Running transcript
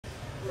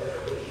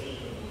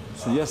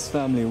So yes,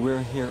 family,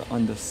 we're here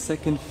on the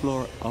second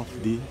floor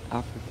of the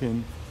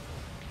African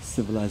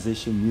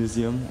Civilization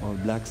Museum, or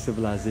Black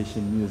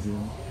Civilization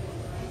Museum.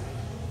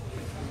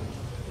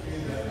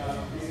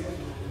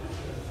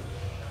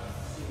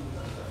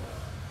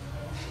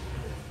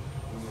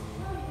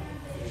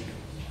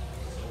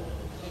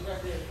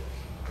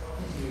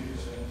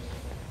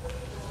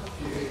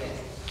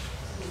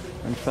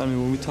 And family,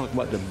 when we talk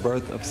about the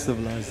birth of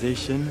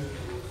civilization,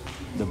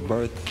 the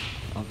birth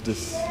of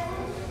this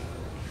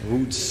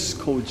roots,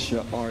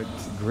 culture, art,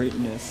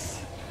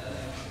 greatness,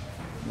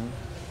 you know,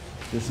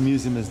 this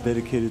museum is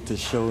dedicated to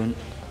showing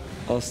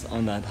us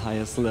on that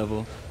highest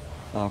level,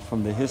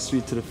 from the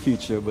history to the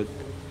future, but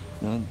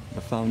you know,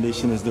 the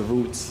foundation is the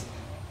roots.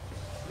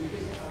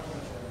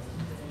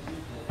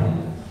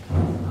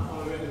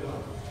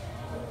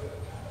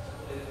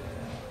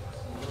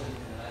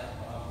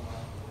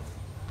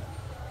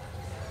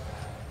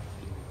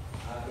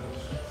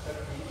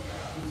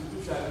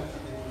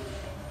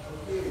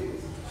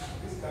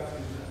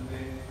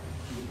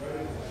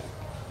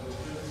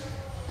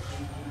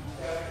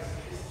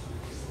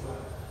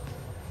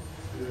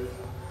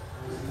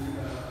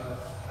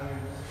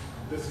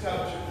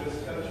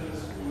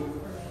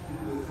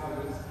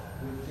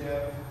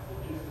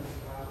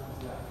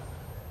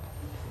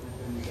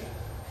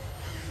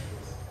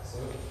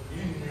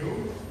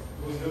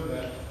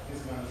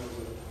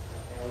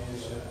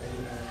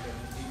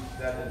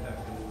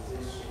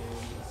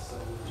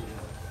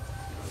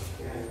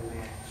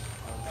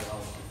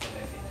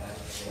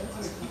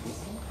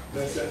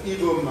 That's an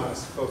Igbo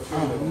mask for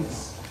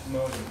funerals.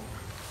 Mourning.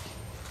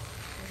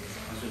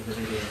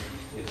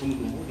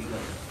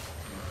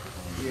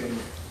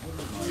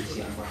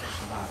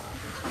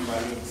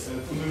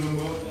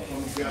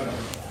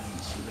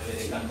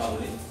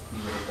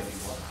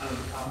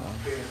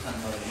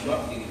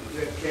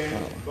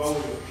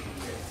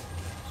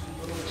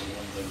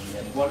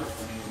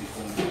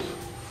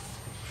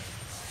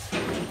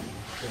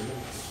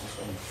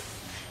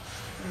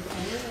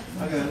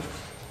 Okay.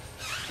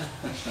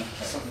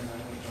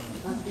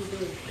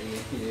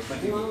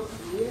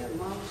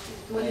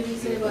 What did he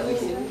say about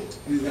this?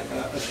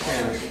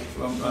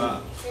 From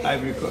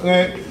Ivory Coast.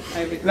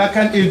 La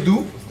canne est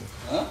d'où?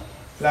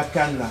 La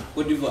canne là.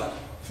 Côte d'Ivoire.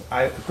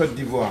 Côte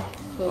d'Ivoire.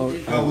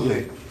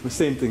 The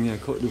same thing, yeah,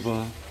 Côte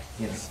d'Ivoire.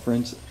 Yes.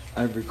 French,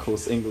 Ivory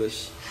Coast,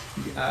 English.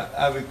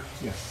 Ivory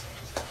Coast, yes.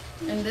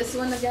 And this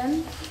one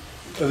again?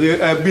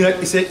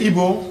 It's an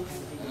Igbo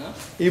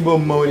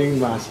mourning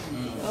mask.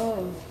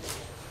 Oh.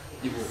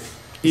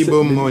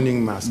 Igbo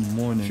mourning mask.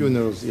 Mourning.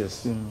 Funerals,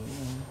 yes.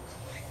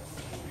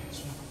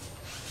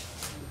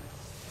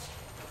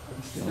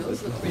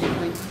 Those look pretty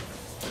pointy.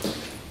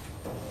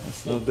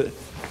 That's a little bit.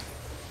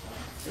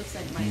 Looks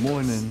like Michael's.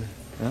 Mourning.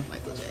 Yeah?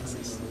 Michael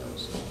Jackson's.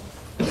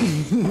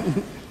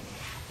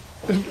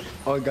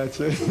 Oh,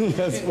 gotcha.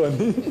 That's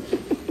funny.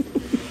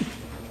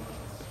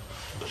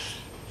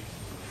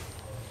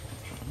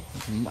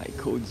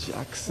 Michael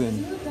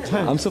Jackson.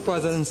 I'm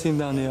surprised I didn't see him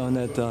down there on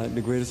that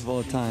the greatest of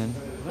all time.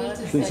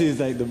 Since he's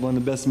like one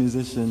of the best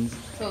musicians.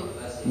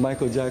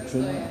 Michael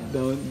Jackson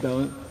down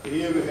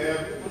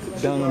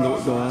on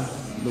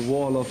the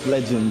wall of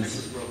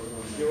legends.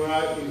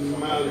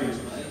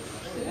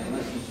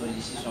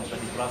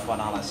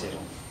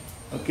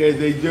 Okay,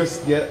 they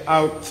just get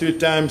out 3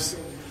 times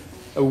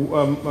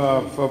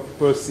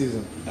per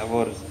season.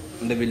 D'abord,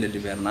 en début de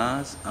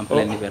l'hivernage, en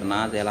plein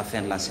hivernage et à la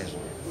fin de la saison.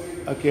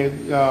 Okay,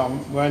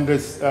 when the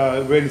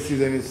rainy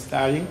season is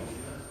starting,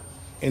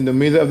 in the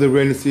middle of the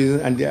rainy season,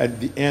 and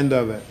at the end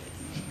of it.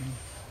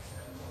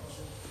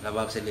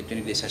 Là-bas, c'est les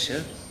tenues des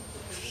chasseurs.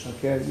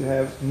 Okay, you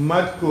have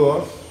mud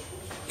cloth.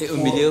 Et au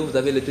milieu, vous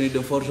avez les tenues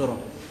d'un forgeron.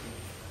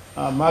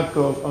 Mud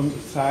cloth on the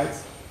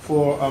sides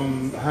for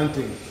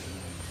hunting.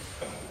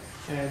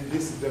 And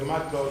this is the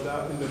mud cloth.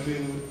 Out in the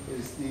middle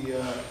is the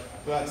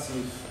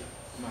blacksmith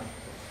mud.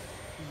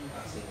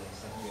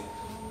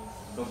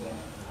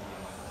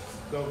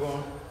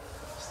 Dogon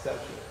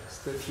statue.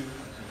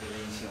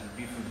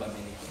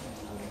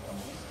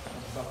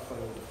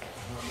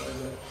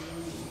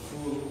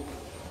 Full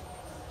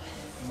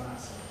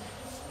mask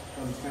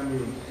from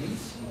Cameroon.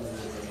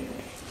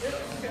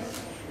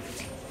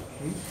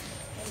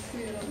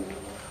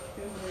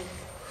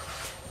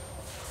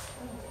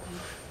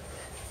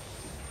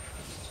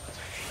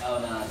 Là,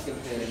 on a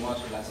quelques éléments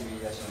sur la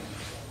civilisation.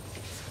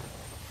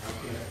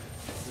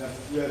 La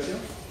civilisation?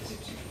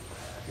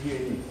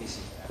 Here.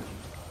 Ici.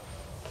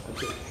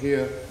 Okay,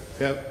 here,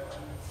 yep.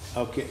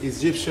 Okay,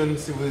 Egyptian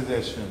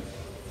civilization,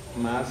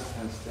 mask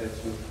and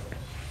statue.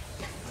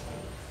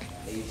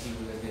 Et ici,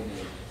 vous avez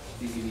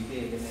les divinités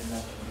et les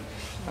ménages.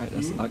 Alright,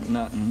 that's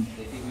Akhenaten.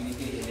 Les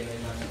divinités et les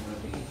ménages dans le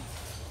pays.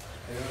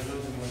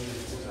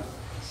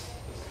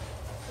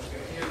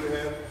 Okay, here we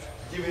have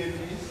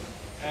divinities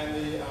and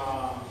the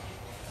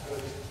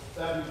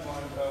starting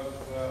point of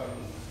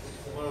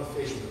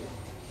monotheism.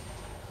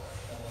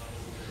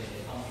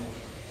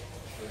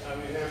 And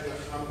we have the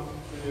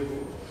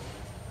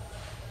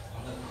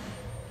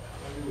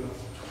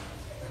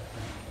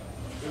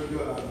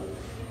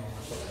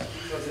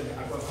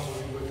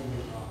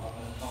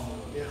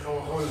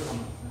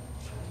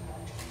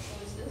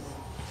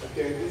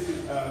Okay, this is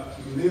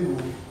Lebu,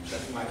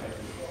 that's my ethnic.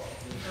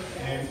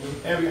 And in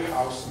every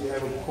house you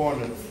have a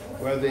corner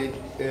where they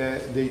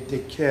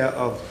take care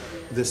of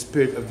the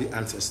spirit of the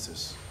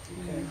ancestors.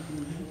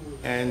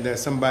 And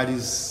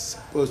somebody's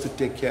supposed to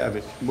take care of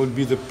it. Would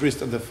be the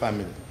priest of the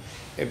family.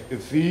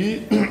 If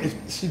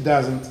she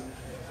doesn't,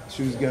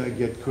 she's gonna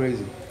get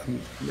crazy,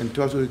 and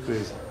totally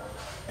crazy.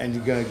 And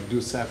you're gonna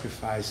do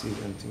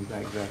sacrifices and things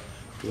like that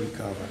to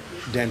recover.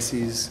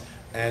 Dances,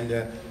 and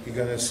you're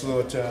gonna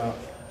slaughter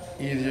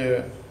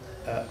either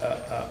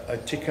a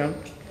chicken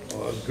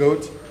or a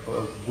goat or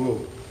a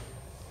bull,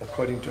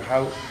 according to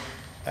how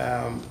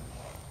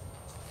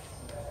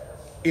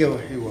ill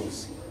he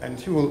was. And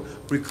he will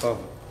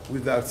recover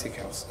without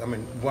sickness. I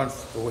mean,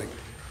 once a week.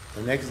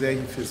 The next day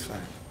he feels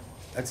fine.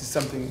 That is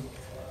something,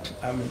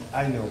 I mean,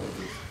 I know what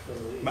it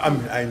is. I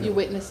mean, I know. You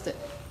witnessed it?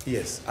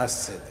 Yes, I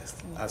said this.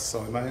 I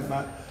saw it.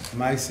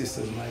 My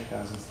sisters, my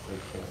cousins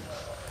take care of it.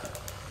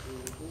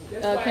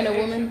 Can a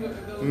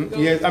woman?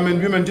 Yes, I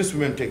mean, women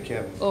take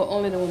care of it. Or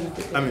only the woman?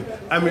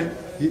 I mean,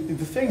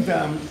 the thing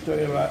that I'm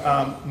talking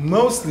about,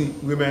 mostly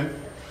women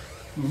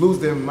lose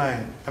their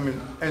mind. I mean,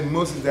 and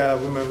mostly there are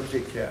women who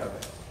take care of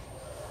it.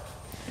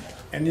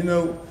 And you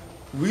know,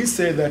 we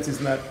say that is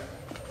not,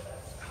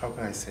 how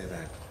can I say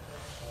that?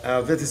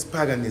 That is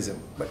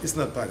paganism, but it's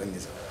not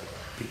paganism.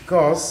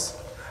 Because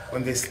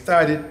when they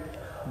started,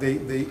 they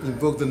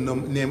invoked the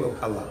name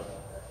of Allah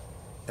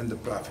and the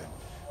Prophet.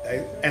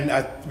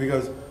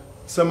 Because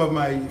some of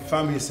my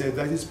family said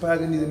that is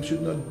paganism,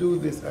 should not do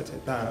this. I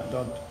said, nah,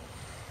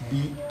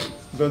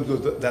 don't go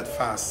that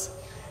fast.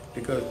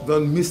 Because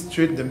don't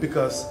mistreat them,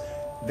 because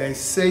they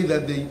say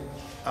that they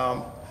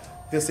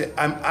say,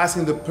 I'm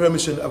asking the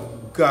permission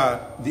of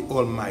God, the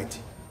Almighty,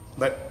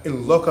 but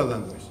in local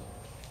language.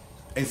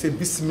 And say,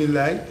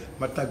 Bismillah,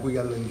 matago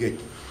yalangay.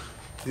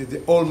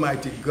 The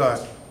Almighty God,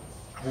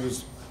 who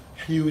is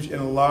huge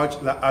and large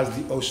as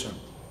the ocean.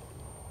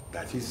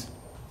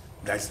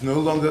 That's no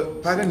longer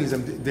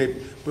paganism. They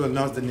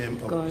pronounce the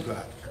name of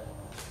God.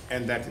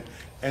 And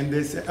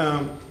they say,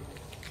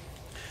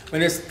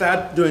 when they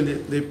start doing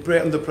it, they pray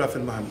on the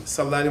Prophet Muhammad.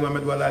 Saly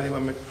Muhammad, walali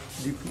Muhammad.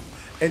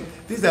 And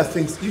these are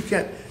things you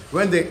can't,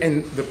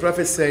 and the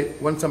Prophet said,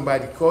 when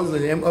somebody calls the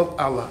name of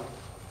Allah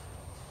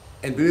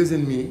and believes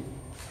in me,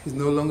 he's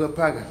no longer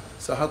pagan.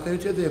 So how can you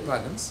tell they're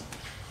pagans?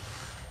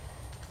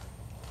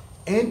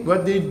 And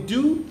what they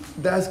do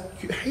does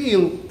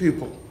heal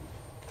people.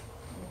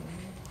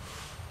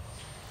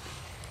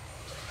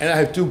 And I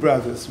have two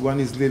brothers. One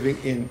is living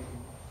in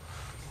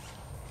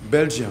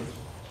Belgium,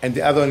 and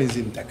the other one is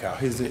in Dakar.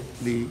 He's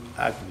the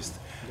activist.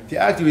 The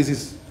activist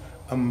is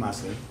a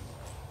Muslim.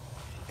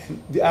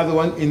 And the other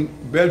one in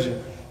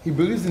Belgium, he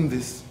believes in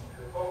this.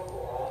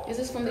 Is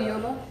this from the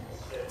Yoruba?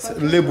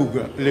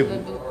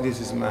 Lebu. This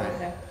is mine.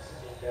 Okay.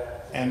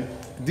 And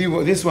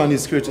this one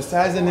is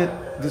criticizing it.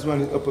 This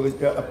one is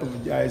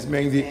apologizing,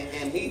 mainly.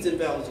 And he's in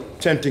Belgium.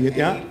 Chanting it,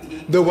 yeah?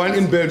 The one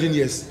in Belgium,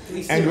 yes.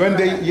 And when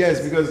they,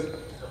 yes, because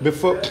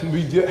before,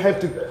 we have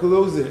to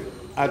close it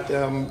at,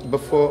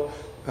 before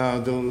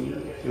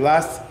the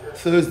last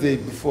Thursday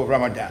before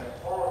Ramadan.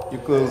 You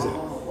close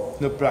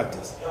it, no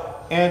practice.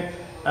 And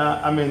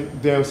I mean,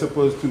 they're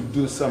supposed to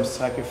do some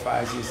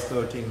sacrifices,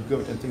 slaughtering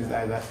goat and things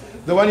like that.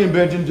 The one in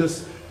Belgium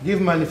just give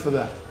money for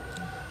that.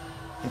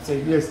 And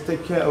say, yes,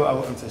 take care of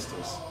our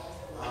ancestors.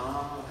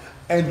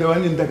 And the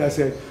one in Dakar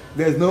said,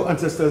 there's no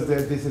ancestors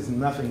there, this is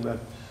nothing but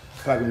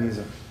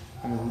paganism.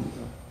 And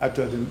I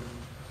told them,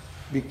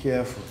 be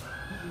careful.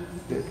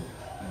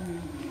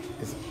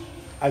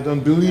 I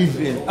don't believe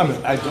in,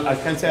 I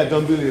can't say I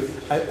don't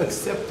believe, I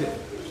accept it.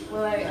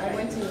 Well, I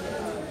went to...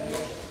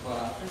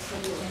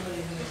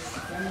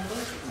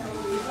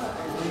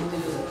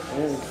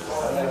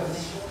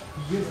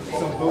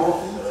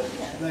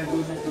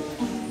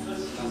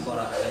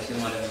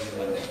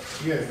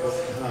 Yes,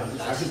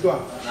 c'est toi.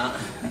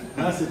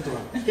 C'est toi.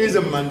 He's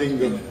a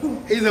Mandingo.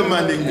 He's a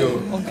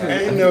Mandingo.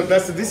 Okay. And you know,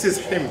 this is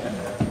him.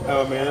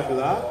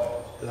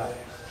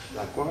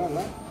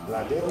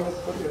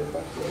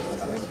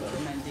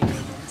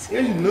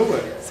 Yeah, you know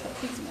it.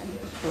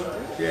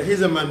 Yeah,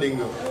 he's a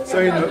Mandingo. So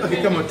you know,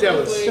 okay, come on, tell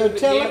us. So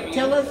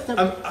tell us. The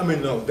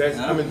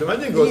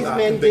Mandingos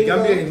are the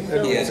Gambia.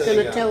 He's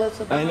going to tell us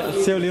about.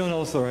 And Sierra Leone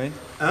also, right?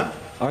 Huh?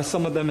 Are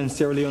some of them in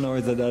Sierra Leone, or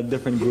is it a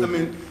different group? I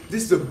mean,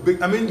 this is a big.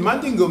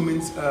 Mandingo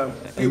means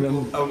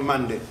people of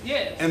Mande.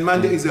 Yes. And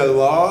Mande is a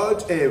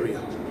large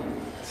area.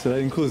 So that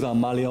includes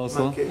Mali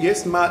also. Okay.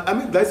 Yes,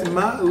 that's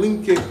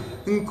Linke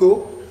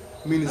Nko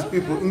means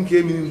people.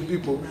 Nke means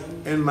people,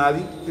 and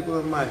Mali people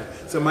of Mali.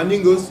 So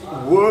Mandingos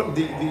were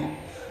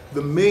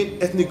the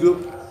main ethnic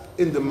group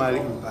in the Mali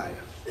Empire.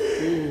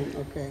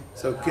 Okay.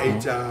 So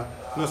Keita,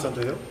 no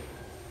Santoyo.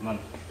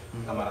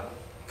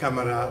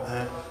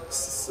 Camara,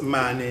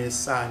 Mane,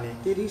 Sane.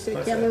 Did he say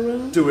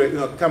Cameroon?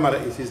 No, Camara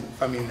is his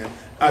family name.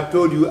 I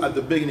told you at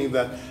the beginning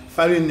that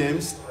family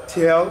names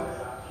tell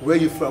where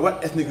you're from,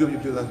 what ethnic group you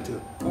belong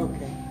to.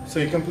 Okay. So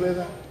you can play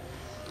that?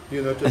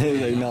 You know,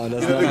 He's like, no,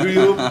 that's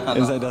not.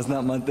 He's like, that's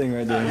not my thing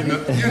right there.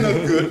 You're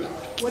not good.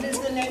 What is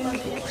the name of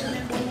the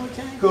instrument one more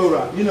time?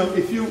 Kora. You know,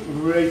 if you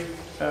read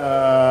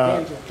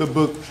the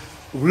book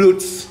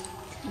Roots,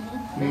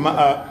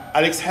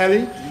 Alex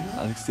Haley,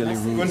 Alex Haley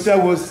Roots.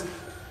 Kunta was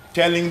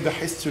telling the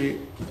history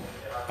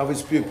of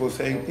his people,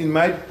 saying, in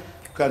my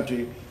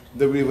country,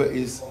 the river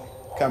is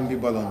Kambi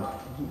Balongo.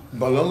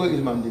 Balongo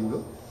is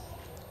Mandingo,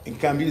 and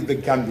Kambi is the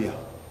Gambia.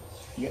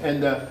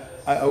 And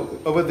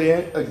over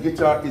there, a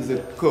guitar is a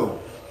ko,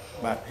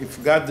 but he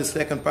forgot the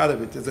second part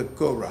of it, it's a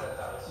kora.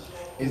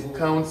 It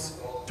counts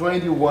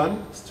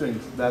 21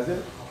 strings, does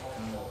it?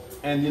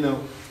 And you know,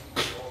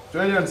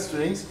 21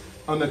 strings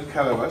on a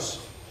calabash,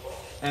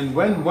 and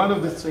when one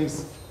of the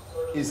strings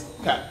is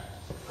cut,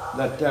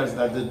 that tells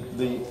that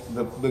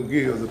the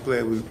gear of the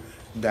player will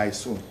die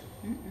soon.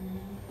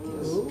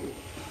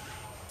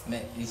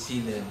 Mais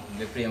ici,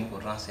 le plus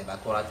important, c'est la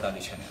kora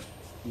traditionnelle.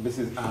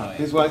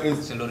 This one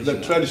is the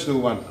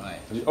traditional one,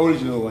 the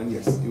original one,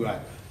 yes, you're right.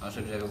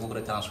 Ensuite, vous avez beaucoup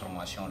de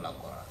transformations de la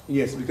kora.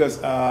 Yes, because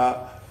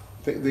how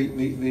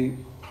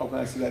can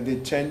I say that? They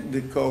change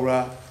the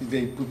kora,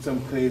 they put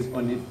some clays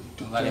on it.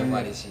 On va les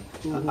voir ici,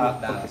 dans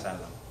la salle.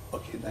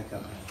 Okay,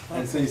 d'accord.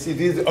 And so you see,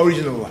 this is the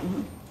original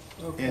one.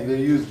 And they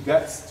use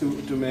guts to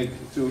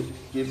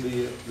give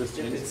the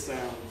strings.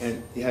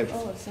 And you have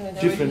Oh, so the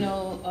different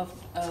original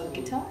of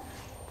guitar?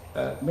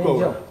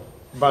 kora,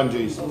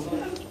 banjos.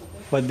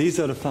 But these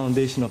are the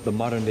foundation of the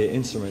modern day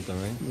instrument, though,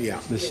 right? Yeah.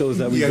 This shows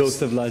that we Yes. built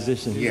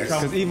civilization. Yes.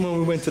 Because even when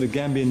we went to the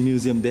Gambian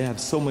Museum, they have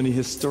so many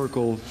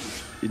historical,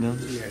 you know.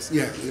 Yes,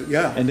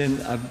 yeah. And then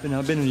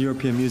I've been in the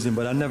European Museum,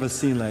 but I've never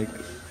seen like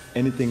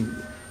anything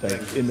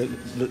like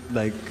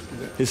like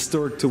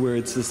historic to where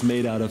it's just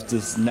made out of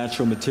this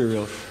natural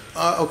material.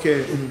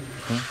 Okay.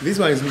 This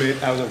one is made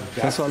out of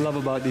That's gas. what I love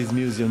about these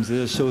museums. It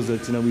just shows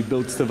that we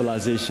built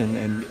civilization,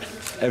 and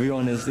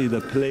everyone has either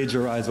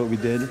plagiarized what we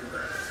did,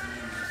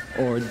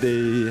 or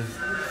they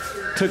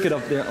took it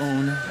of their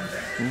own.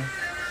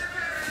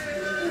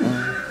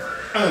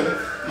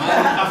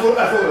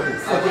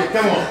 Okay,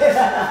 come on.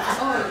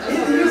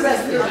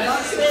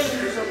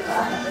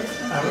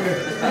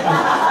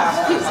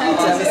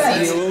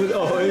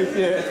 Oh,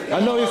 yeah. I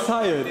know he's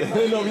tired.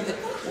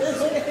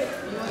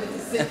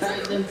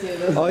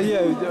 Oh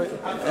yeah.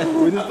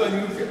 We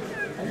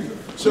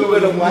just Show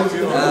them what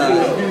you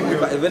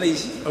Venez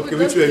ici. Okay,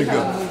 which way you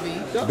go?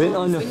 Movie. been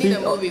on your We need feet. a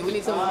movie. We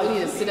need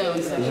to sit down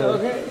and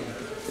say,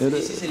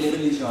 Ici, c'est les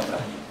religions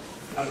après.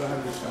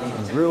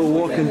 Real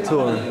walking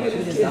tour.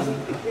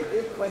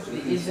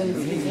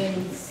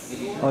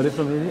 Isms. Oh, they're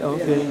from Haiti? Oh,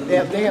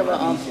 okay. They have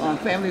a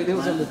family that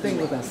was on the thing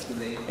with us,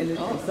 and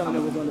some of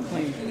them was on the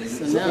plane.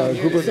 So now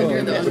you're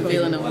the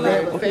unveiling of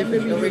where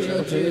the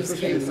original Jews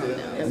came from now.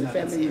 There's a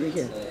family over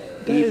here.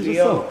 No,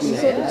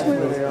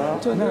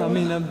 I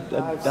mean, I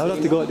would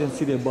have to go out there and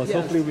see their bus.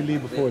 Hopefully we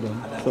leave before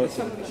them,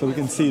 so we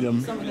can see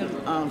them.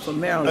 From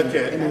Maryland.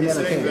 Okay, and he's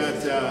then saying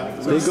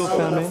that They go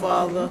family. the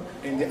father.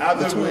 in the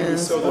other room we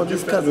twins, saw all the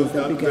these difference cousins of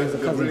that became the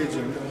the cousins.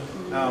 religion,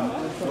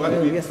 what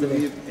we yesterday.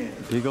 believe in.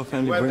 There you go,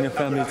 family. Bring your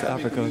family to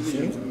Africa.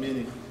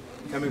 Meaning,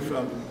 coming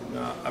from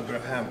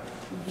Abraham,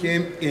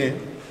 came in,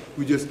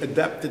 we just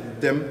adapted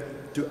them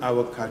to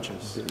our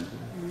cultures.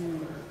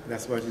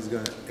 That's what he's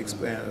going to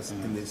explain us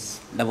in this.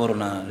 D'abord,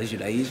 on a le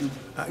judaïsme.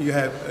 You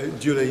have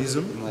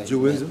Judaism,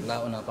 Judaism.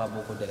 Là, on n'a pas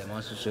beaucoup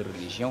d'éléments sur cette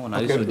religion. On a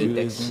Okay, juste des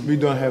textes. we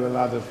don't have a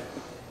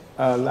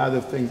lot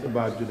of things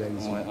about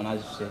Judaism. Ouais, on a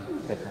juste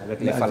avec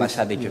les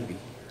falachas d'Éthiopie.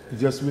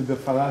 Just with the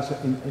Falasha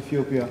in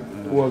Ethiopia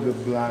or the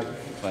black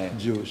Ouais.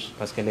 Jews.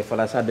 Parce que les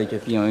falachas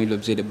d'Éthiopie ont eu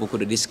l'objet de beaucoup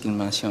de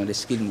discrimination, de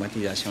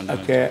stigmatisation.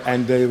 Okay,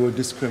 and they were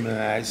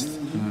discriminated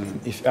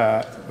if,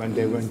 when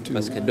they went to.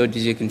 Parce que d'autres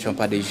disaient qu'ils ne sont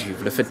pas des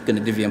juifs. Le fait qu'ils ne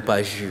deviennent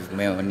pas juifs,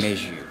 mais on est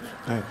juifs.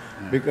 Right.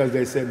 Because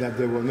they said that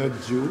they were not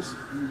Jews,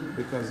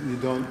 because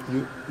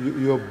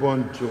you're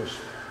born Jewish,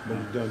 but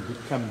you don't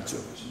become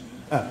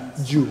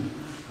Jewish. Jew,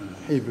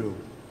 Hebrew.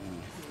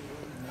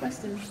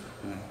 Question.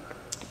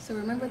 So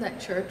remember that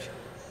church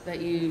that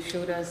you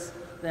showed us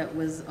that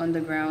was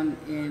underground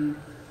in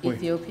Oui.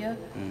 Ethiopia?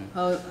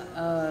 How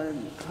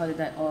did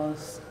that all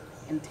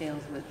entail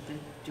with the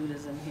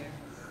Judaism here?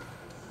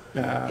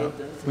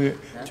 Oui,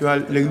 tu vois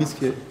l'église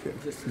qui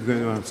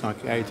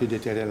a été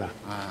déterrée là,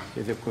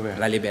 qui était couverte.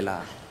 La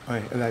Libella. Oui,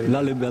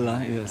 Lalibela,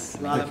 yes.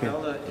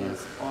 Lalibela is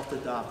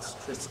Orthodox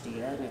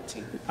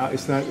Christianity.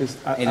 it's not. It's,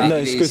 No,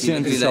 it's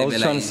Christianity, so I was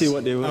Lalibela trying to see is-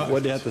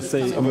 what they had to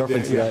say in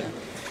reference to that.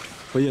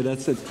 But yeah,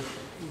 that's it.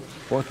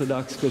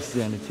 Orthodox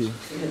Christianity.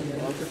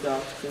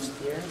 Orthodox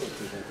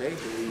Christianity, that they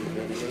believe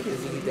in, they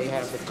believe they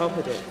have the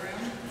covenant,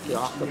 the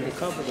Ark of the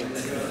Covenant.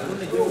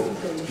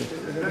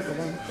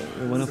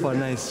 One of our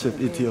nice trip,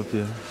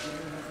 Ethiopia.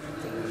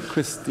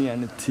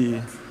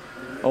 Christianity.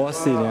 Oh, I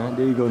see there.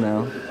 There you go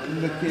now.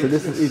 So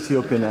this is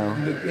Ethiopia now.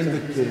 in the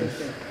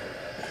cave,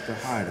 to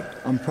hide it.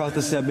 I'm proud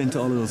to say I've been to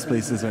all of those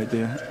places right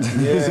there.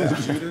 Yeah,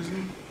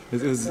 Judaism.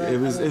 It was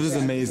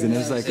amazing. It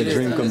was like a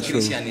dream come true.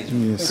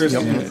 Yes.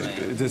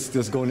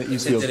 Just going to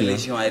Ethiopia.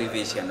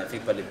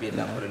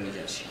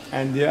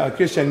 And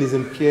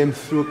Christianism came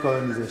through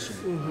colonization.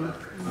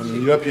 I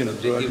mean,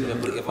 Europeans brought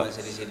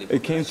it.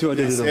 It came to, or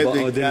did it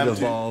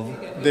evolve?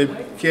 They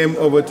came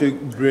over to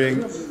bring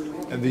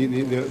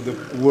the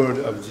word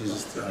of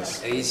Jesus to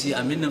us. And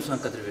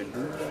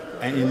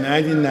in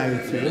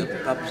 1992,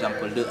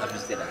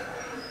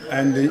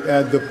 and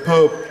the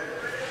Pope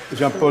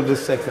Jean Paul II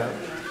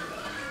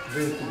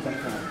visited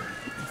Dakar.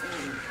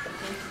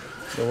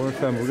 Don't worry,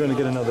 fam. We're gonna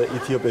get another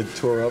Ethiopian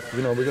tour up.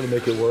 You know, we're gonna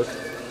make it work.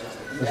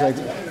 It's like,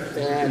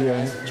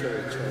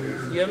 Church.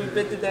 You haven't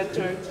been to that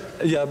church?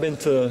 Yeah, I've been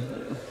to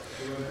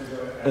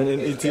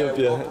in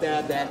Ethiopia. Walk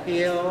down that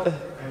hill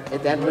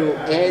at that little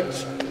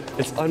edge.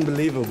 It's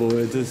unbelievable.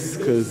 It's just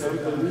because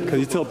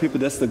you tell people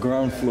that's the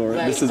ground floor.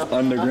 Like this is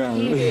underground.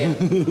 Up here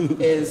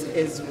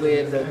is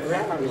where the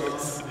ground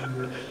is.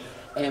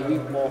 And we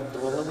walked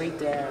all the way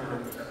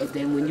down. And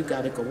then when you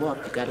gotta go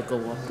up that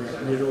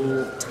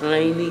little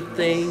tiny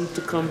thing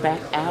to come back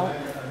out.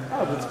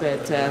 Oh, it's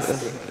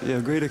fantastic. Yeah,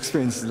 great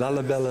experience.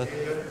 Lalabella.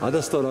 I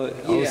just thought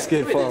I was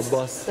scared for our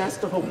bus. That's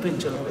the whole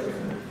picture.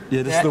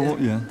 Yeah, that's the one.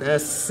 Yeah.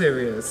 That's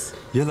serious.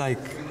 You're like,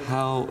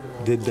 how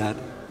did that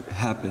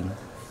happen?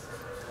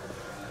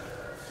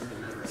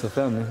 So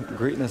family,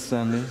 greatness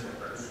family.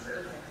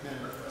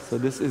 So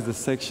this is the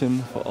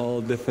section for all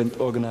different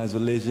organized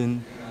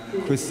religion.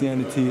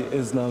 Christianity,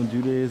 Islam,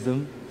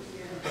 Judaism.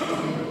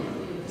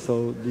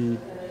 So the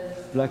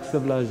Black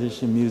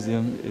Civilization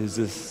Museum is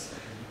just,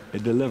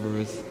 it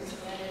delivers,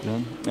 you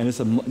know? And it's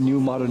a new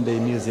modern day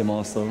museum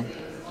also.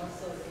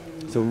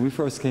 So when we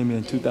first came here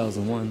in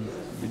 2001,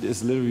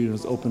 it's literally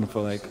was open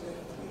for like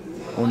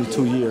only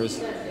 2 years.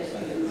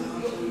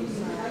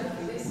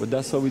 But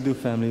that's what we do,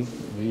 family.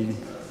 We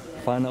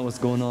find out what's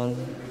going on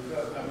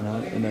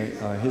in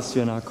our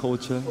history and our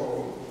culture,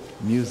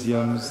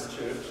 museums,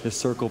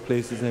 historical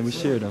places, and we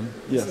share them.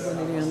 Yes. The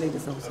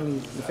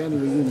family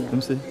reunion. Let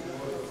me see.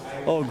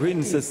 Oh,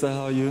 greetings, sister.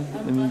 How are you?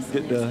 Let me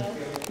get the.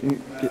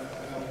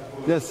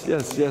 Yes.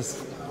 This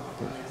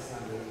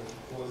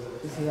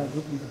is our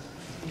group leader.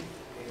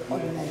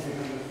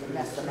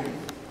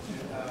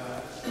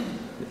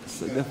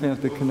 So definitely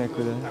have to connect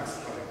with her.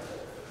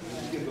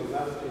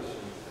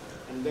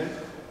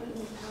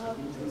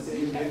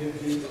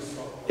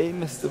 Hey,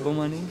 Mr.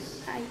 Bomani.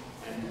 Hi.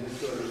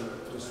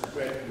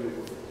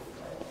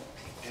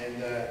 And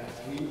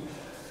he,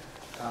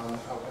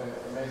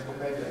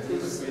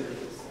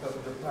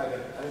 the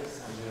private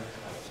Alexander.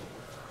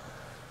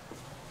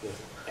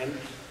 And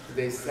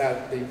they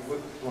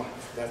put one.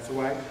 That's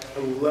why a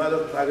lot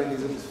of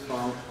paganism is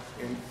found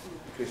in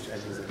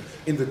Christianism,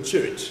 in the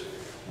church.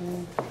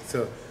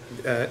 So,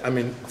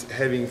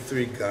 having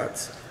three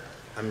gods,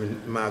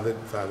 mother,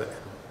 father,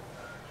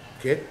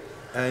 okay?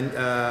 And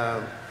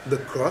the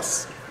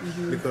cross,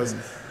 because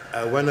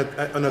on a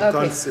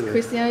council.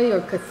 Christianity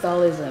or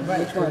Catholicism? Right,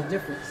 Which one?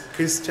 difference.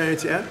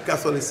 Christianity and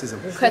Catholicism.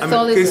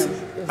 Catholicism.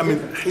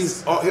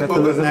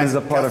 Catholicism is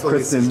a part of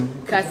Christian.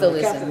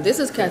 Catholicism. This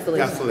is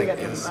Catholicism. Catholic,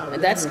 yes.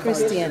 That's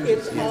Christianity.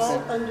 It's all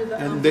under the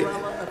And they-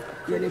 umbrella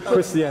of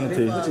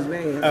Christianity. Which is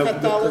very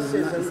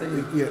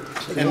Catholicism. Yeah.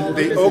 And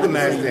they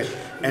organized it,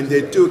 and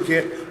they took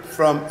it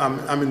from,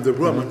 the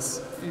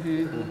Romans.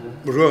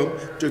 Rome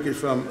took it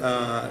from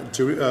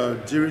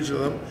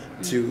Jerusalem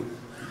to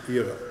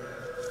Europe.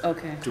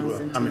 Okay. To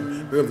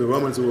Rome. Because the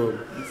Romans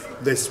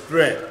they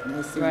spread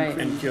Right.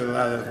 and killed a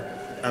lot of,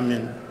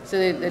 So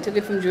they took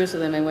it from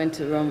Jerusalem and went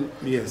to Rome.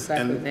 Yes, back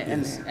and- with it,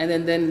 yes.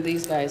 and then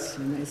these guys.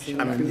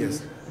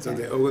 yes. So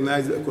they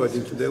organized it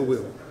according to their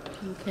will.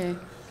 Okay.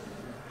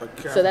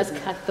 So that's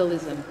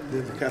Catholicism.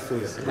 The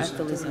Catholics.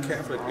 Catholicism.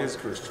 Catholic is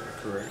Christian,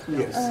 correct?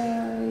 Yes.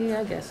 Yeah,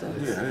 I guess so.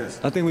 Yeah, it is.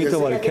 I think when you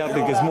talk about a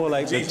Catholic, it's more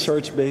like the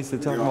church base they're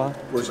talking about.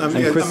 And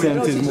yes,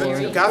 Christianity is more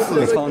the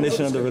Catholic.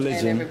 foundation of the And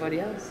religion. everybody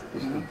else.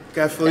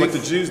 Catholic. What the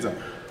Jews don't.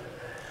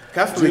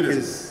 Catholic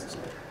is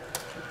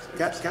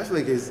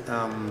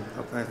how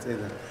can I say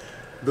that?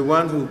 The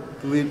one who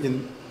believe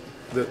in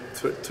the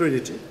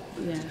Trinity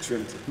Yeah.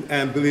 Trinity.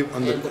 and believe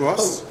on the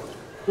cross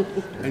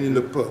and in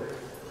the Pope.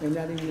 And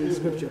not even in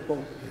scripture,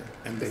 Paul.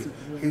 And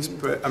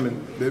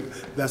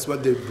that's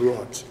what they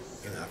brought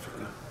in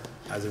Africa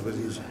as a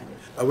religion.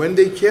 But when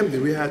they came there,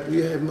 we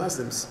had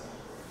Muslims.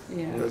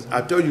 Yeah. Because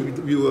I told you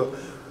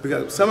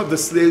because some of the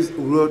slaves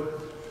wrote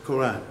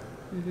Quran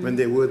when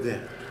they were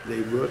there.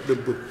 They wrote the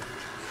book,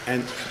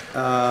 and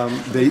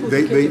the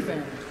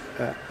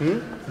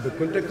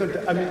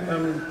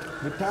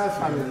Tal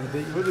family,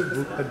 they wrote a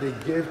book that they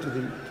gave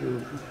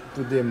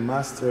to their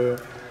master.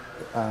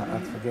 I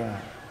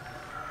forgot.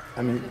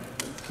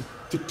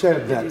 To tell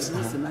that.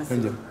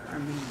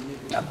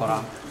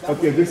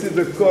 Okay, this is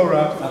the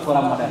Torah.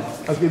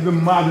 Okay, the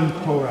modern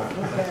Torah.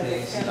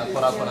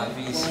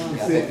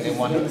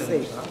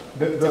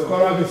 The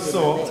Torah we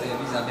saw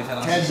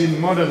had been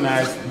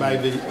modernized by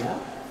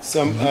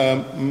some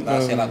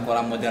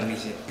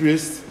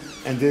priests,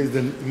 and there is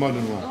the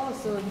modern one. Oh,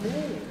 so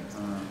they.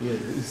 Yeah,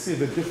 you see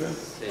the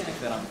difference?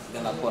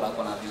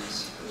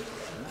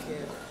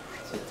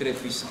 C'est très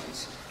puissant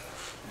ici.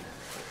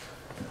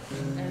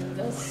 And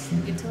thus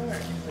the guitar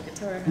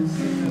has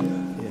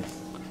Yes.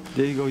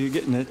 There you go, you're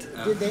getting it.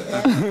 Did they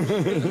add?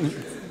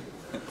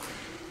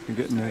 You're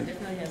getting it.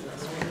 definitely has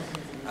less strings.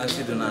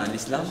 Ensuite, on a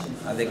l'islam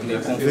avec les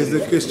There's conflits. the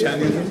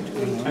Christianism,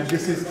 and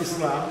this is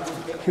Islam.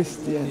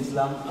 Christian.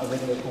 L'islam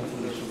avec les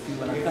conflits.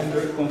 On a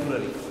 4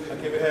 conflits.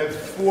 Okay, we have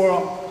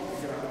 4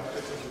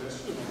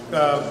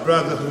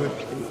 brotherhood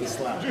in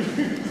Islam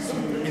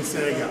in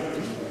Senegal.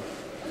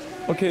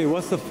 Okay,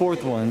 what's the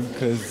 4th one?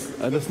 Because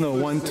I just know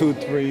 1, 2,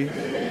 3.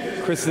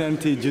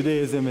 Christianity,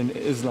 Judaism, and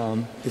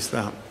Islam.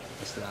 Islam.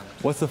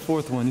 What's the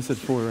 4th one? You said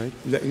 4, right?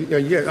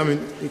 Yeah, I mean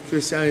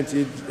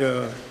Christianity,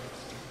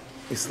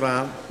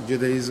 Islam,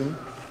 Judaism,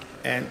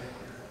 and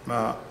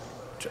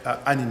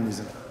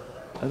animism.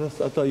 I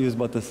thought you was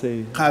about to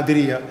say.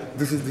 Qadiriya,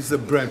 this is a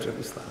branch of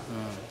Islam.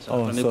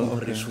 Oh, La so, première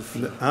okay. confrérie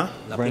soufie. Huh?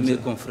 La première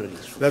confrérie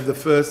soufie. That's the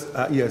first,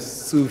 yes,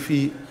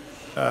 Sufi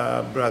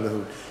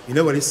brotherhood. You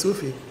know what is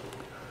Sufi?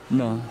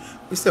 No.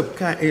 It's a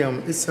kind,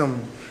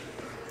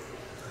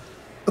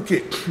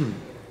 okay.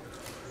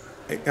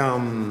 How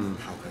can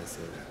I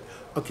say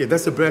that? Okay,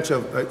 that's a branch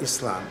of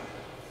Islam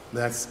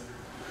that's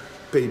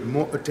paid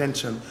more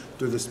attention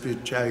to the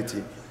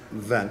spirituality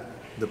than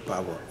the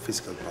power,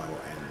 physical power,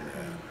 and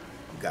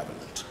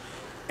government.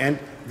 And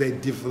they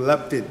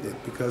developed it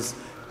because,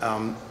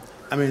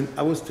 I mean,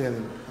 I was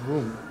telling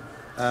whom,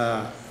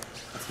 I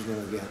forget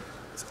again,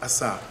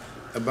 Asa,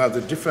 about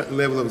the different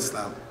level of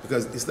Islam,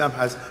 because Islam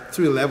has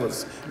 3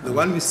 levels. The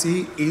one we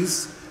see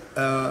is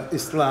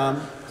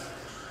Islam,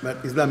 but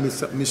Islam is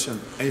submission,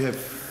 and you have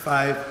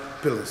 5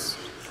 pillars.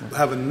 You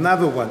have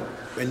another one.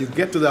 When you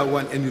get to that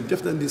one and you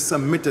definitely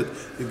submit it,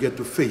 you get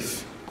to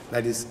faith.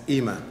 That is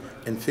Iman.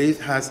 And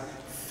faith has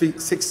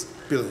 6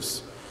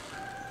 pillars.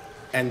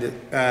 And the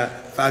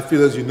 5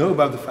 pillars, you know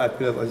about the 5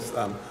 pillars of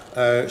Islam.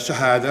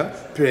 Shahada,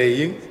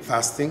 praying,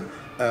 fasting,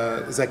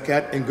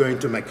 zakat, and going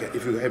to Mecca,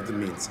 if you have the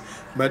means.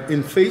 But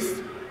in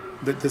faith,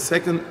 the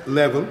second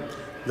level,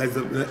 like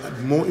the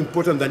more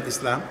important than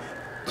Islam,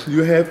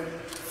 you have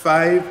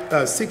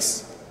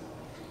 6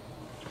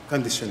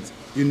 conditions.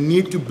 You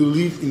need to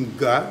believe in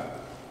God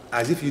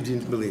as if you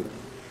didn't believe.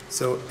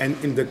 So, and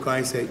in the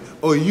Quran say,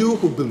 oh, you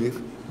who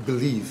believe,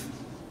 believe.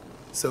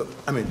 So,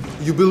 I mean,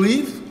 you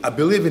believe, I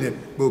believe in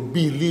it, but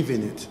believe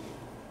in it.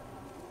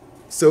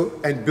 So,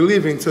 and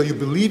believing, so you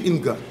believe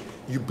in God.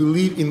 You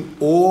believe in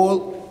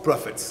all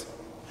prophets.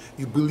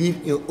 You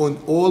believe on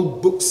all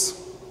books.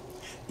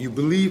 You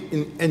believe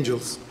in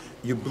angels.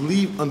 You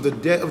believe on the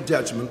day of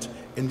judgment,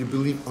 and you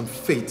believe on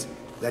fate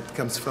that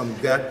comes from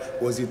God.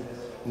 Was it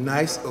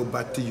nice or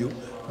bad to you?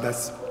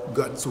 That's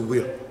God's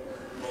will.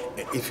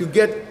 If you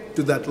get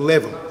to that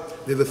level,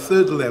 there's a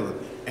 3rd level,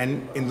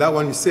 and in that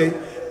one you say,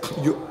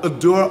 you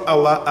adore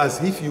Allah as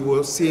if you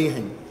were seeing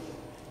Him.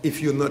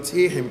 If you not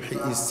seeing Him, He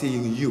is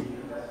seeing you.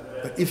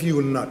 But if you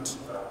are not,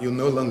 you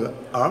no longer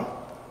are,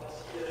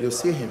 you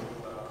see Him.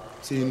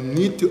 So you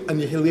need to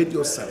annihilate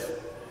yourself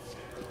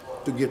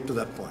to get to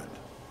that point.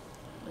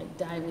 Like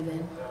die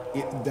within.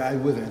 Die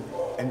within,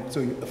 and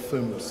so you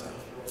affirm yourself.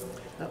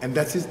 And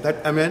that is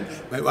that, amen.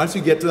 But once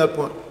you get to that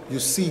point, you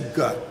see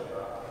God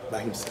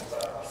by Himself.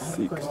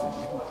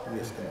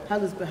 Yes. How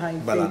does Baha'i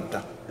faith?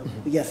 Balanta.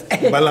 Yes.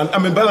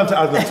 Balanta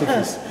are the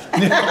Sufis.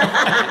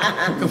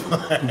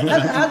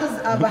 How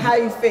does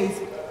Baha'i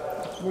faith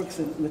works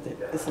with it,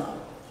 Islam?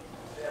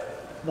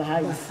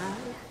 Baha'is.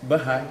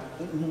 Baha'i.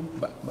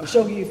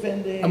 Shogi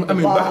Effendi. I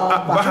mean,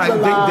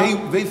 Baha'i,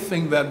 they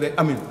think that they,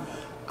 I mean,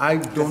 I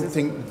don't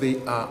think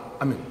they are,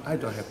 I mean, I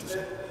don't have to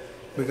say.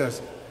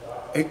 Because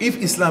if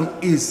Islam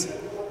is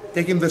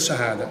taking the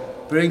Shahada,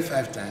 praying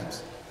 5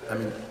 times, I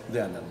mean,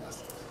 they are not Muslims.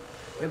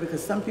 Yeah,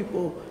 because some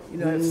people, you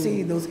know, have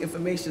seen those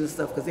information and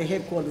stuff because their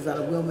headquarters out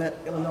of Wilmette,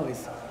 Illinois.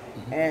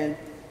 And,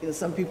 you know,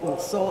 some people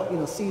saw, you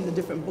know, seen the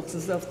different books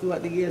and stuff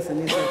throughout the years and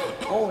they said,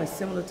 oh, it's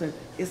similar to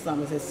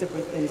Islam. It has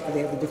separate things because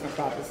they have the different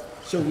prophets.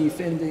 Shogi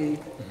Effendi,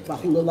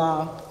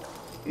 Bahulullah,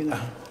 you know.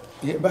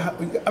 Yeah, but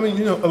I mean,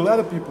 you know, a lot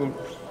of people,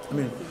 I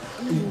mean,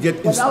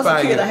 get When I was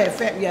a kid,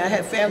 inspired. I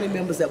had family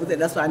members that were there.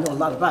 That's why I know a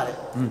lot about it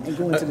and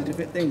go into the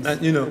different things.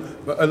 And you know,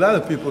 but a lot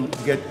of people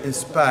get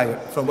inspired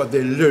from what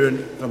they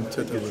learn from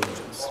certain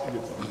religions.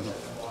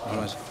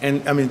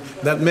 And I mean,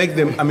 that make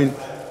them, I mean,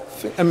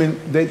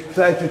 they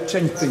try to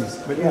change things,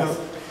 but you know,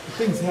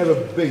 things have a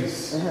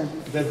base.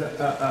 There's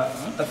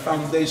a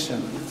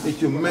foundation.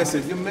 If you miss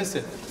it, you miss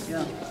it.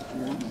 Yeah.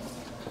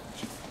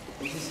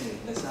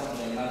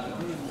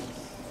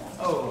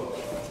 Oh,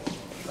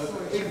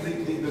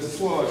 the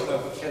sword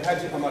of El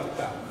Haji Amar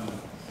Khan.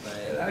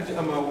 El Haji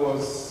Amar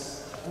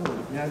was,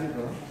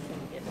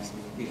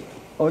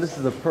 Oh, this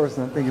is a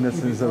person. I'm thinking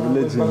this is a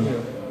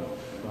religion.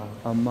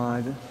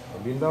 Ahmad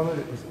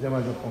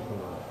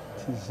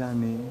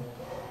Tijani.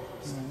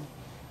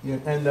 Yeah,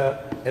 and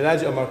El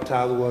Haji Amar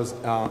Khan was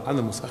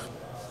Anna Musakh.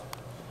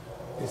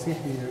 Is he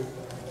here?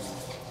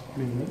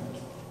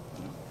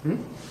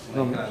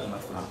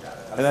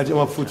 El Haji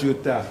Amar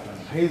Futiyuta.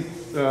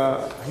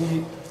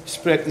 He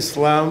spread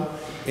Islam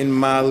in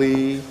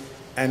Mali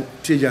and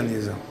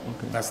Tijanism.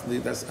 Okay.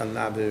 That's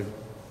another.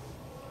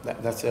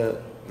 That's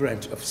a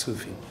branch of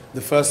Sufi.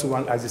 The first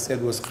one, as I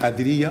said, was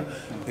Qadiriya.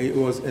 It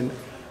was in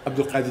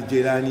Abdul Qadir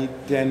Jilani,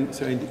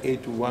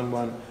 1078 to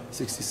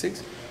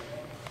 1166.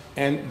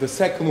 And the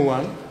second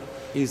one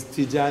is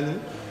Tijani,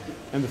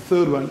 and the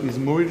third one is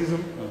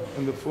Muridism,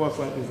 and the fourth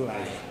one is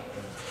Lion.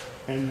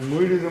 And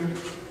Muridism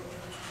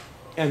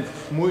and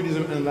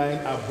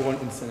Lion are born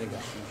in Senegal.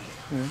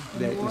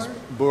 They're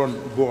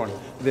born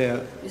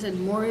there. You said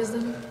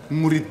Moorism?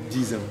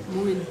 Muridism.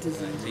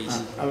 Muridism.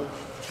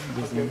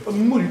 A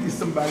murid is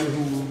somebody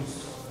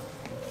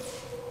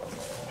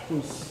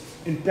who's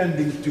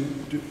intending to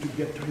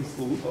get to his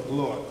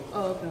Lord.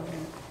 Oh, okay.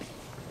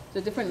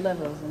 So different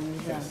levels.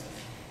 Yes.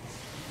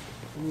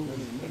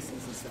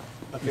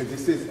 Okay,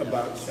 this is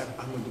about Sheikh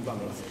Ahmadou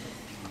Bamba.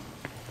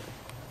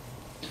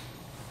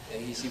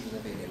 Ici, vous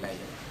avez les lions.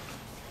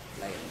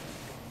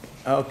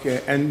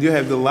 Okay, and you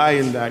have the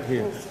lion right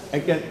here.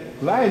 Again,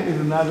 lion is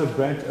another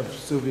branch of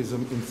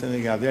Sufism in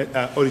Senegal. They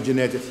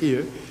originated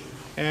here,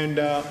 and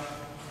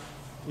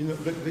you know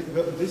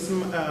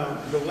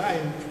the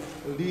lion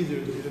leader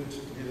didn't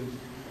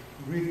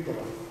read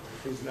Quran.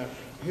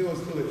 He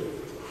was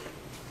illiterate.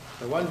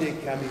 And one day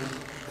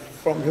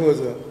he was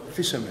a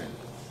fisherman.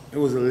 He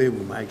was a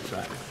Lebu, my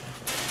tribe.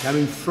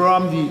 Coming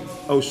from the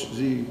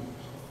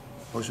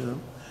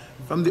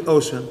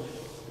ocean,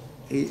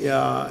 he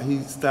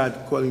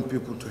started calling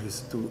people to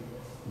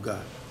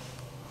God.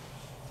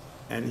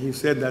 And he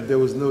said that there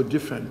was no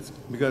difference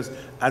because,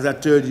 as I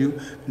told you,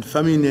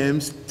 family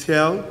names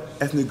tell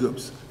ethnic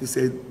groups. He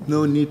said,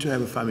 no need to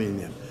have a family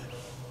name.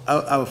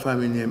 Our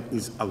family name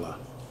is Allah.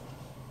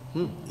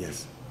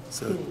 Yes.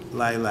 So,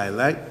 lie,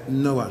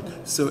 no one.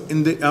 So,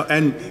 in the,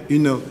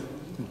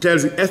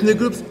 tells the ethnic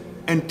groups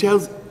and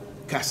tells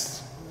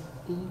castes.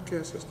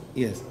 Caste system.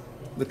 Yes,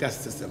 the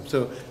caste system.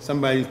 So,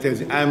 somebody tells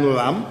you, I'm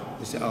Lam,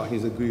 you say, oh,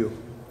 he's a griot.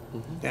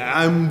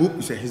 I'm Book,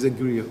 you say, he's a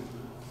griot.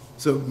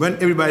 So, when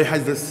everybody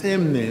has the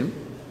same name,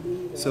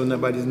 so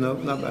nobody's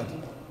nobody.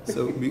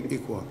 So, be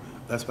equal.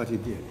 That's what he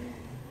did.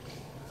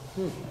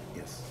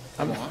 Yes.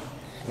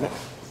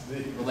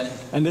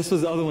 And this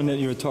was the other one that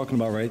you were talking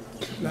about, right?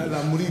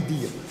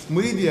 Muridiya.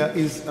 Muridiya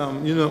is,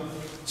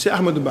 Sheikh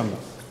Ahmadou Bamba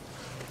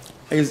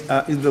is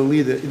the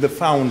leader, is the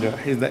founder.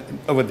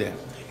 Over there.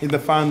 He's the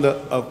founder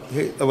of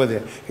over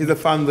there. He's the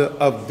founder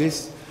of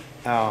this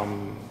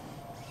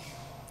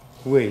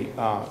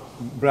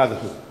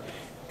brotherhood,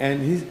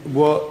 and he's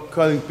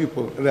calling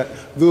people that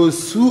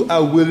those who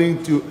are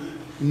willing to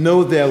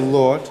know their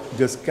Lord,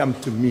 just come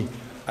to me.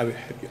 I will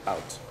help you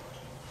out.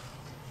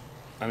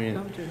 I mean.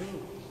 Come to who?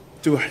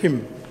 To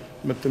him,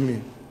 not to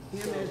me.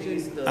 As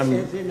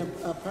in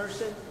a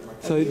person?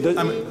 So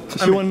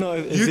she want to know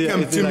if is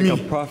he like a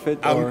prophet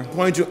or? I'll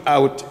point you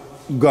out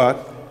God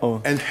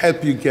and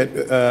help you get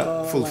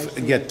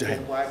to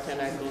him. Why can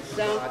I go to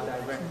God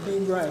directly?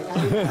 Right.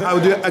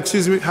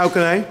 Excuse me, how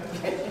can I?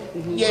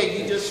 Yeah,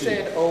 you just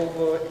said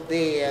over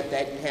there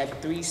that you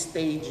had 3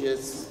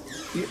 stages,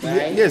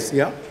 right? Yes,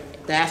 yeah.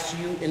 That's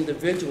you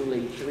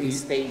individually, 3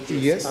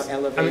 stages of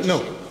elevation.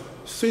 No,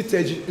 3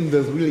 stages in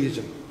the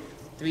religion.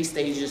 3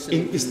 stages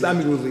in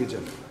Islamic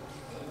religion.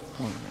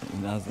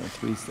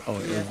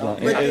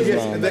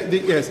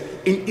 Yes,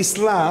 in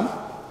Islam,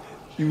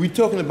 we're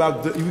talking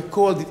about, we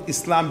call it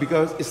Islam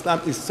because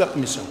Islam is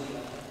submission.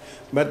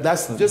 But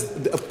that's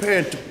just the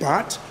apparent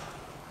part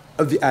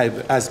of the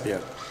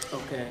iceberg.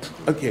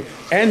 Okay.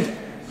 And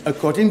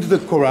according to the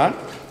Quran,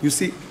 you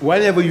see,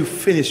 whenever you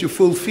finish, you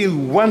fulfill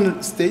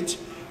one stage,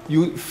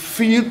 you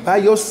feel by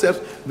yourself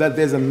that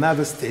there's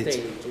another stage.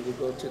 You will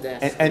go to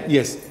that. And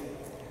yes.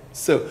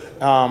 So,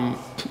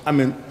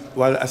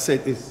 what I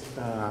said is,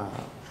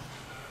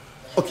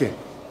 okay.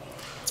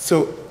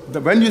 So,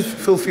 when you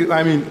fulfill,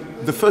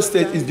 the first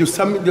stage is you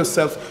submit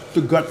yourself to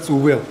God's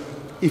will.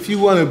 If you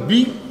want to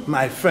be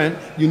my friend,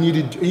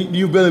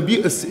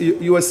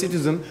 you're a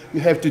citizen, you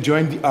have to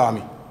join the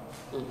army.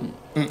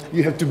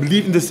 You have to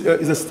believe in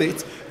the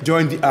state,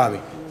 join the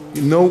army.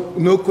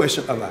 No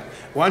question about it.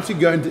 Once you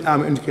go in the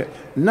army,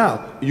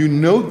 now you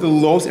know the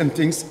laws and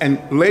things, and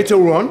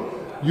later on,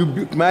 you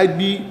might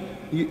be.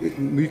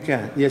 We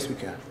can. Yes, we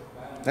can.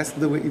 That's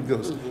the way it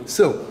goes.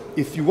 So,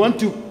 if you want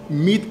to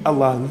meet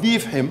Allah,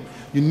 leave Him,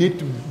 you need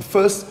to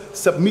first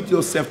submit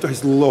yourself to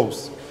His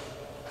laws.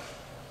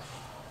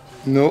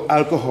 No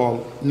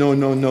alcohol, no,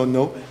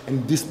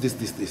 and this.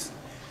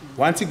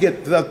 Once you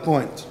get to that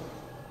point,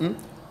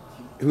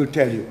 He will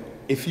tell you,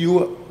 if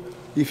you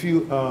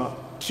are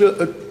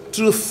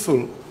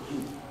truthful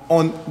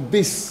on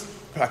this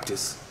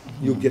practice,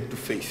 you get to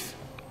faith.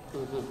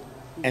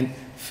 And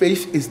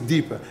faith is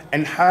deeper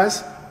and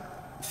has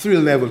 3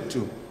 levels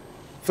too.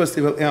 First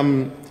of all,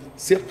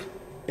 Sirq,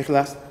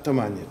 Ikhlas,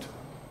 Tamaniyat.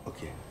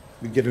 Okay,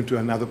 we get into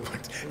another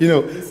point. We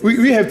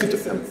have to.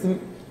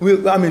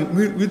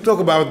 We'll talk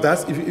about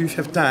that if you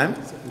have time,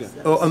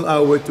 or on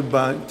our way to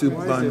Banjul.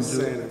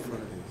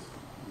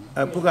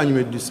 Pourquoi nous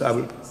mettons du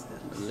sable?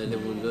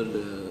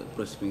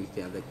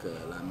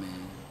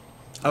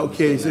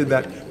 Okay, say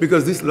that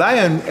because this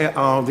lion,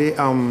 the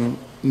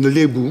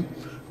Lebu,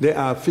 They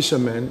are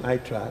fishermen, my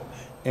tribe,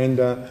 and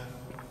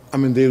I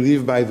mean they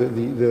live by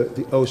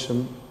the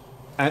ocean.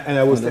 And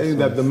I was telling you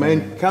that the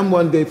man come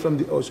one day from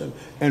the ocean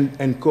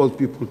and called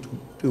people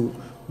to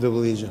the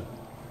religion.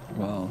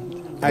 Wow.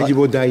 A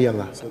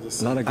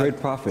lot of great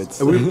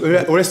prophets. We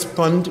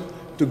respond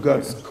to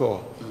God's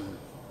call.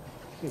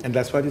 And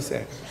that's what he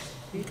said.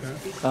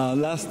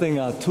 Last thing,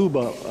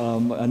 Touba.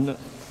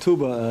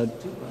 Touba,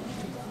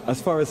 as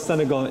far as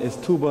Senegal, is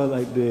Touba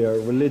like their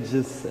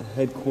religious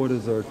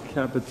headquarters or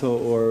capital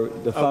or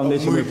the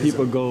foundation where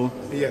people go?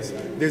 Yes.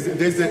 There's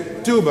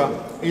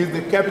Touba is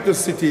the capital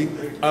city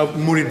of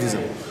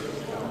Mouridism.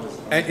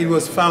 And it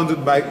was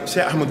founded by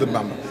Sheikh Ahmadou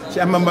Bamba.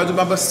 Sheikh Ahmadou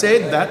Bamba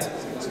said that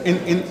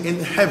in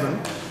heaven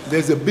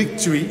there's a big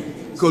tree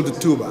called the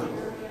Touba.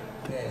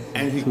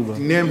 And he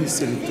named his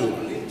city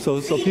Touba.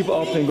 So people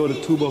often go to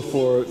Touba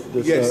for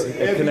this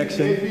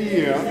connection? Every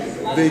year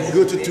they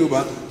go to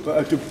Touba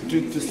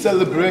to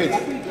celebrate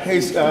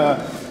his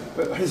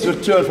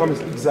return from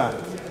his exile.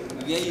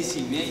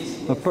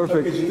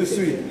 Perfect.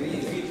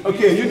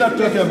 Okay, you're not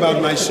talking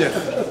about my chef.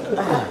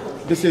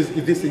 This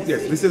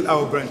is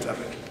our branch of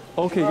it.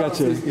 Okay,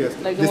 gotcha. Yes,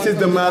 this is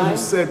the man who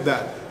said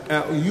that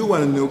you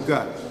want to know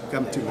God,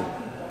 come to me.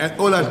 And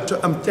all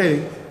I'm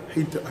telling,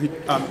 he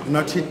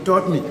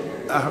taught me.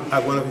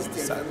 I'm one of his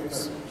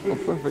disciples. Oh,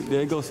 perfect.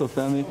 There you go, so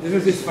family.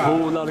 A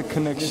whole lot of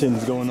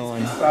connections going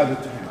on.